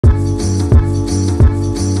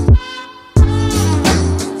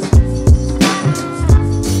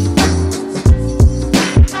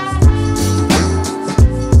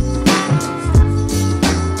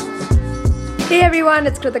everyone,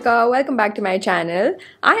 it's Kritika. Welcome back to my channel.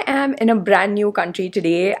 I am in a brand new country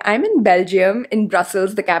today. I'm in Belgium, in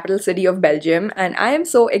Brussels, the capital city of Belgium, and I am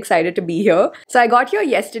so excited to be here. So I got here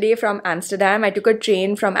yesterday from Amsterdam. I took a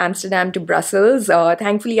train from Amsterdam to Brussels.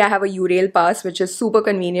 Thankfully, I have a Eurail pass, which is super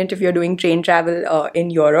convenient if you're doing train travel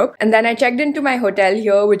in Europe. And then I checked into my hotel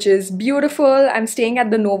here, which is beautiful. I'm staying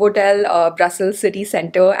at the Novotel, Brussels city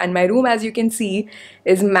center, and my room, as you can see,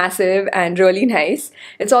 is massive and really nice.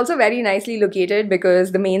 It's also very nicely located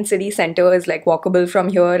because the main city center is like walkable from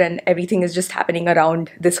here and everything is just happening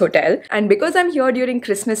around this hotel. And because I'm here during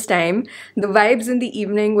Christmas time, the vibes in the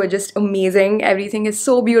evening were just amazing. Everything is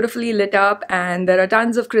so beautifully lit up and there are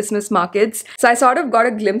tons of Christmas markets. So I sort of got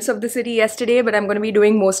a glimpse of the city yesterday, but I'm going to be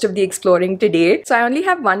doing most of the exploring today. So I only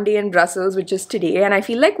have one day in Brussels, which is today, and I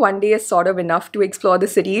feel like one day is sort of enough to explore the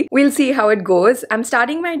city. We'll see how it goes. I'm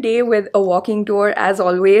starting my day with a walking tour as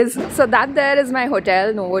always. So that there is my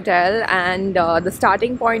hotel, Novotel, and the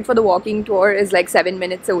starting point for the walking tour is like 7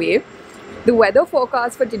 minutes away. The weather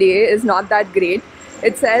forecast for today is not that great.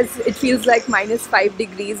 It says it feels like -5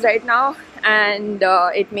 degrees right now and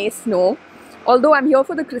it may snow. Although I'm here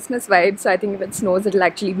for the Christmas vibe, so I think if it snows, it'll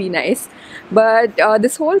actually be nice. But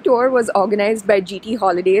this whole tour was organized by GT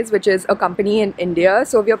Holidays, which is a company in India.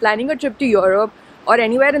 So if you're planning a trip to Europe or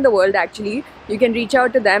anywhere in the world actually, you can reach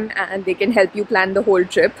out to them and they can help you plan the whole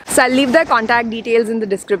trip. So I'll leave their contact details in the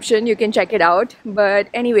description, you can check it out. But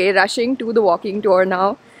anyway, rushing to the walking tour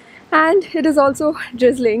now, and it is also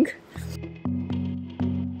drizzling.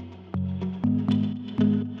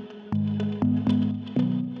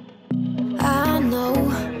 I know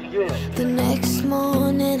the next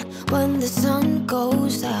morning when the sun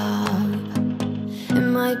goes up, it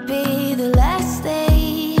might be the last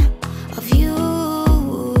day of you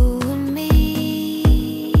and me.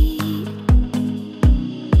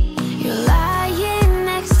 You're lying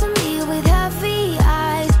next to me with heavy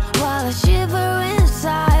eyes while I shiver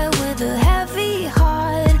inside with a heavy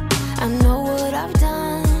heart. I know what I've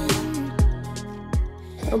done.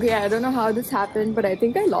 Okay, I don't know how this happened, but I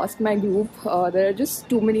think I lost my group. There are just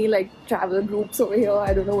too many like travel groups over here.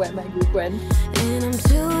 I don't know where my group went. And I'm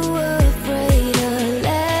too afraid to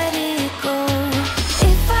let it go.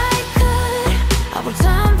 If I could, I would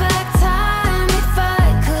turn back time. If I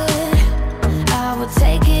could, I would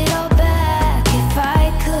take it all back. If I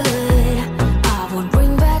could, I would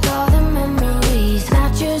bring back all the memories,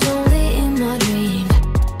 not yours, only in my dreams.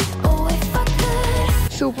 Oh, if I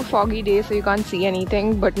could. Super foggy day, so you can't see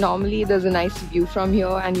anything, but normally there's a nice view from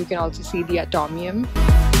here and you can also see the Atomium.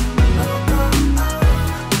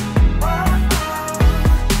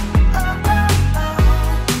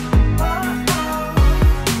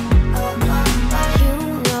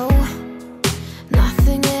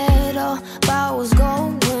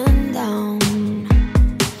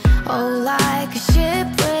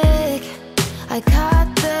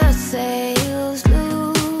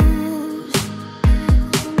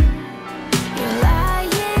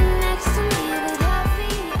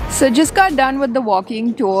 So just got done with the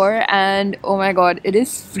walking tour and oh my god, it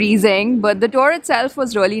is freezing, but the tour itself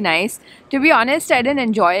was really nice. To be honest, I didn't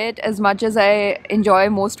enjoy it as much as I enjoy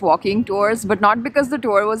most walking tours, but not because the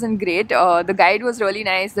tour wasn't great. The guide was really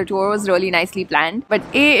nice, the tour was really nicely planned, but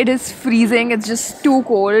it is freezing, it's just too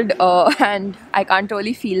cold and I can't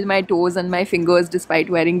really feel my toes and my fingers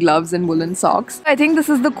despite wearing gloves and woolen socks. I think this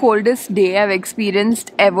is the coldest day I've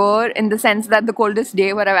experienced ever, in the sense that the coldest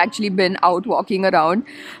day where I've actually been out walking around.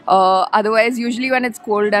 Otherwise, usually when it's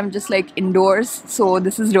cold, I'm just like indoors, so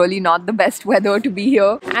this is really not the best weather to be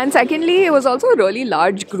here. And secondly, it was also a really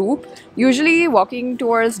large group. Usually walking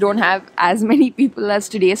tours don't have as many people as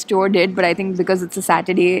today's tour did, but I think because it's a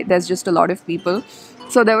Saturday, there's just a lot of people.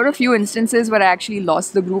 So there were a few instances where I actually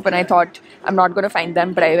lost the group and I thought I'm not going to find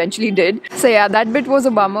them, but I eventually did. So yeah, that bit was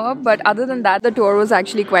a bummer, but other than that, the tour was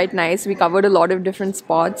actually quite nice. We covered a lot of different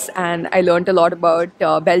spots and I learned a lot about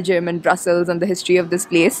Belgium and Brussels and the history of this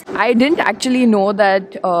place. I didn't actually know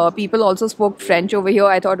that people also spoke French over here.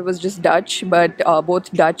 I thought it was just Dutch, but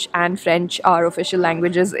both Dutch and French are official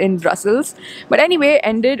languages in Brussels. But anyway,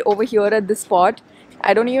 ended over here at this spot.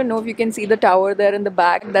 I don't even know if you can see the tower there in the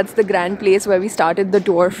back. That's the grand place where we started the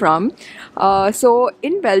tour from. So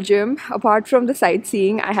in Belgium, apart from the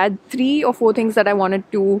sightseeing, I had 3 or 4 things that I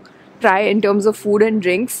wanted to try in terms of food and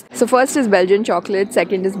drinks. So first is Belgian chocolate,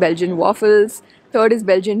 second is Belgian waffles, third is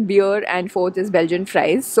Belgian beer, and fourth is Belgian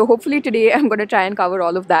fries. So hopefully today I'm going to try and cover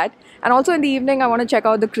all of that. And also in the evening, I want to check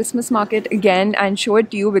out the Christmas market again and show it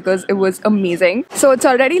to you because it was amazing. So it's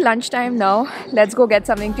already lunchtime now. Let's go get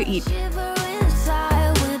something to eat.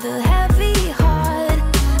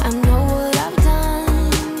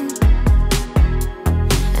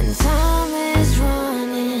 Time is running.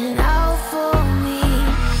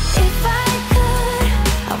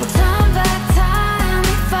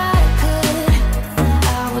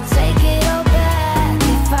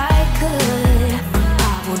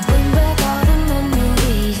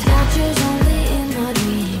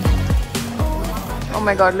 Oh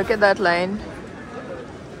my god, look at that line.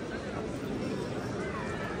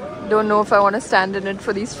 Don't know if I want to stand in it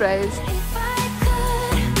for these fries. If I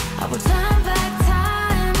could, I would turn back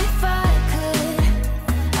time. If I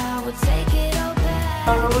could, I would take it all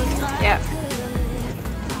back. Yeah.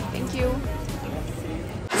 Thank you.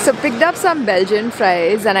 So picked up some Belgian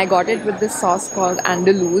fries and I got it with this sauce called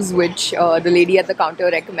Andalouse, which the lady at the counter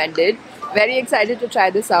recommended. Very excited to try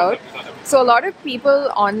this out. So a lot of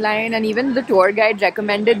people online and even the tour guide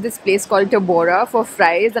recommended this place called Tabora for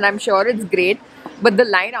fries, and I'm sure it's great. But the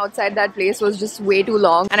line outside that place was just way too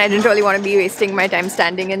long and I didn't really want to be wasting my time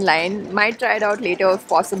standing in line. Might try it out later if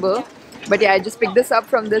possible. But yeah, I just picked this up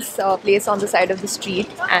from this place on the side of the street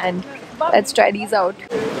and let's try these out.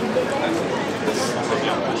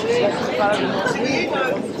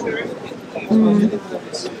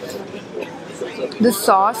 The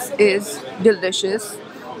sauce is delicious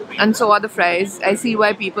and so are the fries. I see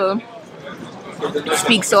why people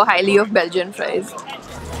speak so highly of Belgian fries.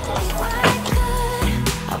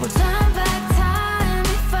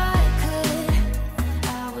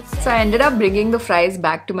 So I ended up bringing the fries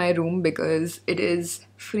back to my room because it is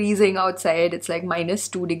freezing outside. It's like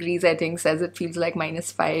 -2 degrees, I think, says it feels like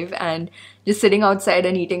 -5, and just sitting outside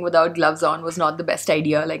and eating without gloves on was not the best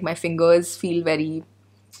idea. Like my fingers feel very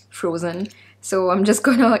frozen. So I'm just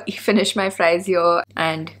gonna finish my fries here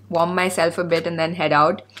and warm myself a bit and then head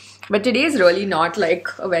out. But today is really not like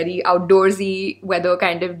a very outdoorsy weather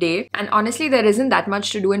kind of day. And honestly, there isn't that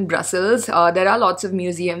much to do in Brussels. There are lots of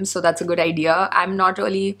museums, so that's a good idea. I'm not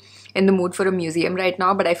really in the mood for a museum right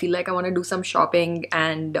now, but I feel like I want to do some shopping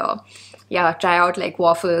and yeah, try out like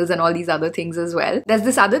waffles and all these other things as well. There's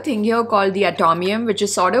this other thing here called the Atomium, which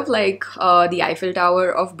is sort of like the Eiffel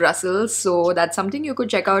Tower of Brussels. So that's something you could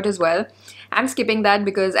check out as well. I'm skipping that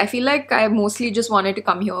because I feel like I mostly just wanted to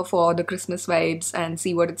come here for the Christmas vibes and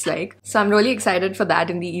see what it's like. So I'm really excited for that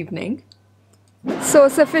in the evening. So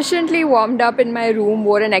sufficiently warmed up in my room,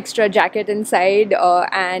 wore an extra jacket inside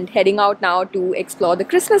and heading out now to explore the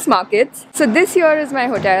Christmas markets. So this here is my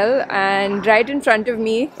hotel, and right in front of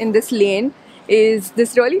me in this lane is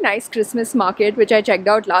this really nice Christmas market which I checked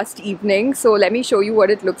out last evening. So let me show you what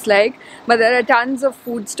it looks like. But there are tons of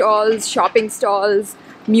food stalls, shopping stalls,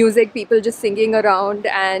 music, people just singing around,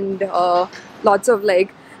 and lots of like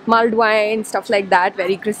mulled wine, stuff like that,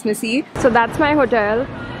 very Christmassy. So that's my hotel.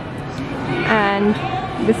 And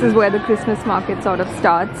this is where the Christmas market sort of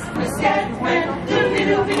starts.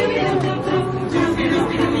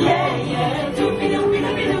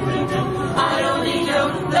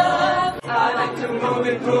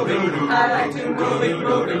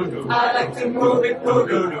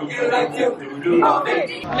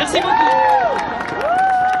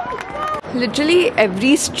 Literally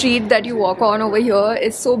every street that you walk on over here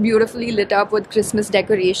is so beautifully lit up with Christmas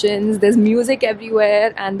decorations. There's music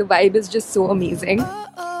everywhere and the vibe is just so amazing.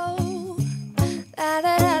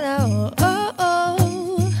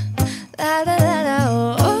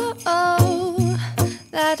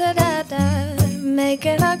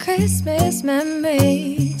 Making our Christmas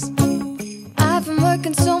memories. I've been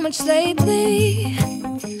working so much lately,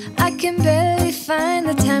 I can barely find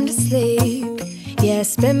the time to sleep. Yeah, I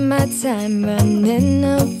spend my time running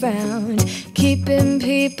around, keeping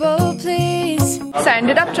people pleased. So I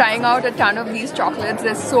ended up trying out a ton of these chocolates.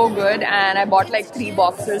 They're so good, and I bought like 3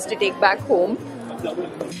 boxes to take back home.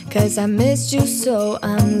 Cause I missed you, so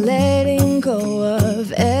I'm letting go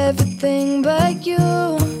of everything but you.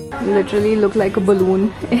 You literally look like a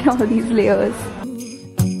balloon in all these layers.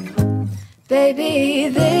 Baby,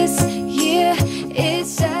 this year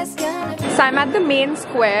it's just gonna be. So I'm at the main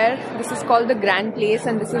square. This is called the Grand Place,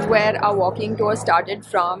 and this is where our walking tour started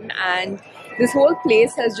from. And this whole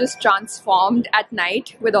place has just transformed at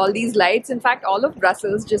night with all these lights. In fact, all of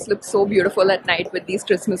Brussels just looks so beautiful at night with these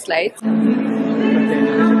Christmas lights.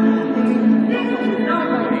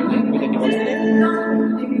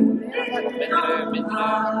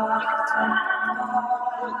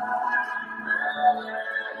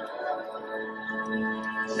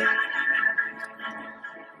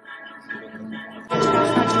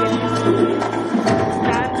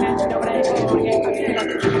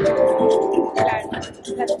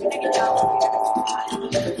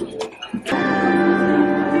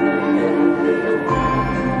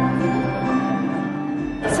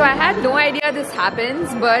 So I had no idea this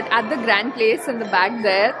happens, but at the Grand Place in the back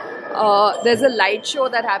there's a light show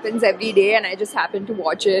that happens every day, and I just happened to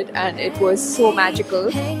watch it, and it was so magical.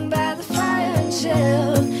 Hang by the fire and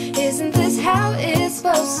chill. Isn't this how it's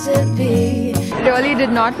supposed to be? Really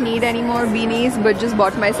did not need any more beanies, but just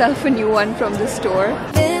bought myself a new one from the store.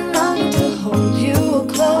 Been longing to hold you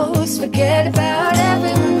close, forget about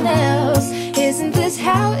everyone else. Isn't this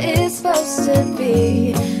to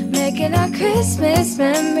be, making our Christmas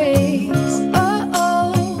memories. Oh,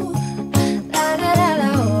 oh, la da da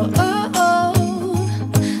da, oh, oh, oh,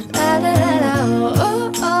 la da da da,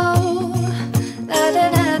 oh, oh, la da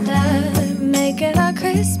da da, making our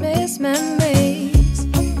Christmas memories.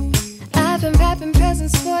 I've been wrapping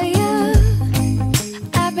presents for you.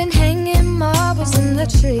 I've been hanging marbles in the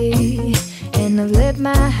tree, and I've lit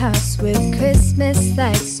my house with Christmas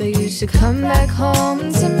lights, so you should come back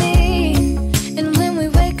home to me. And when we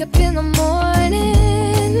wake up in the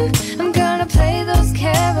morning, I'm gonna play those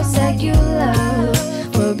carols that you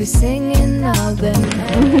love. We'll be singing all the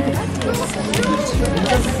night.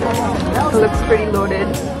 Looks pretty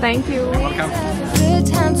loaded. Thank you. Good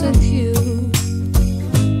times with you,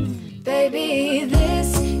 baby.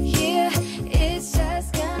 This year it's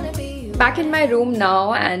just gonna be you. Back in my room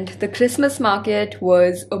now, and the Christmas market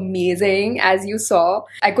was amazing. As you saw,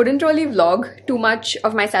 I couldn't really vlog too much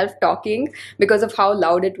of myself talking because of how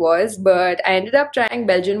loud it was, but I ended up trying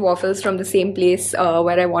Belgian waffles from the same place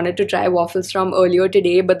where I wanted to try waffles from earlier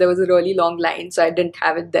today, but there was a really long line, so I didn't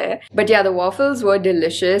have it there. But yeah, the waffles were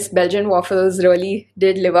delicious. Belgian waffles really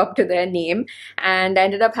did live up to their name, and I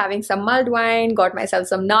ended up having some mulled wine, got myself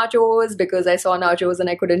some nachos because I saw nachos and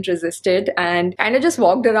I couldn't resist it, and kind of just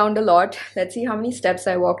walked around a lot. Let's see how many steps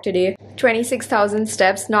I walked today. 26,000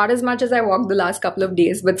 steps. Not as much as I walked the last couple of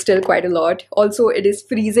days, but still quite a lot. Also, it is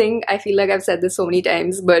freezing. I feel like I've said this so many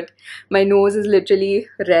times, but my nose is literally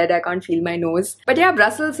red. I can't feel my nose. But yeah,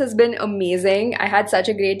 Brussels has been amazing. I had such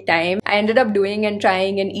a great time. I ended up doing and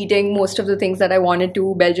trying and eating most of the things that I wanted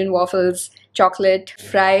to. Belgian waffles, chocolate,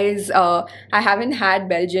 fries. I haven't had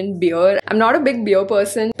Belgian beer. I'm not a big beer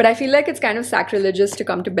person, but I feel like it's kind of sacrilegious to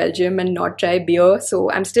come to Belgium and not try beer.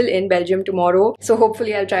 So I'm still in Belgium tomorrow. So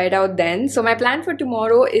hopefully I'll try it out then. So my plan for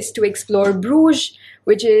tomorrow is to explore Bruges,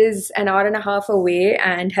 which is an hour and a half away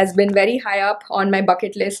and has been very high up on my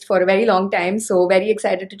bucket list for a very long time. So very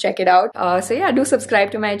excited to check it out. So yeah, do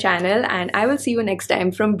subscribe to my channel and I will see you next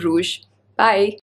time from Bruges. Bye.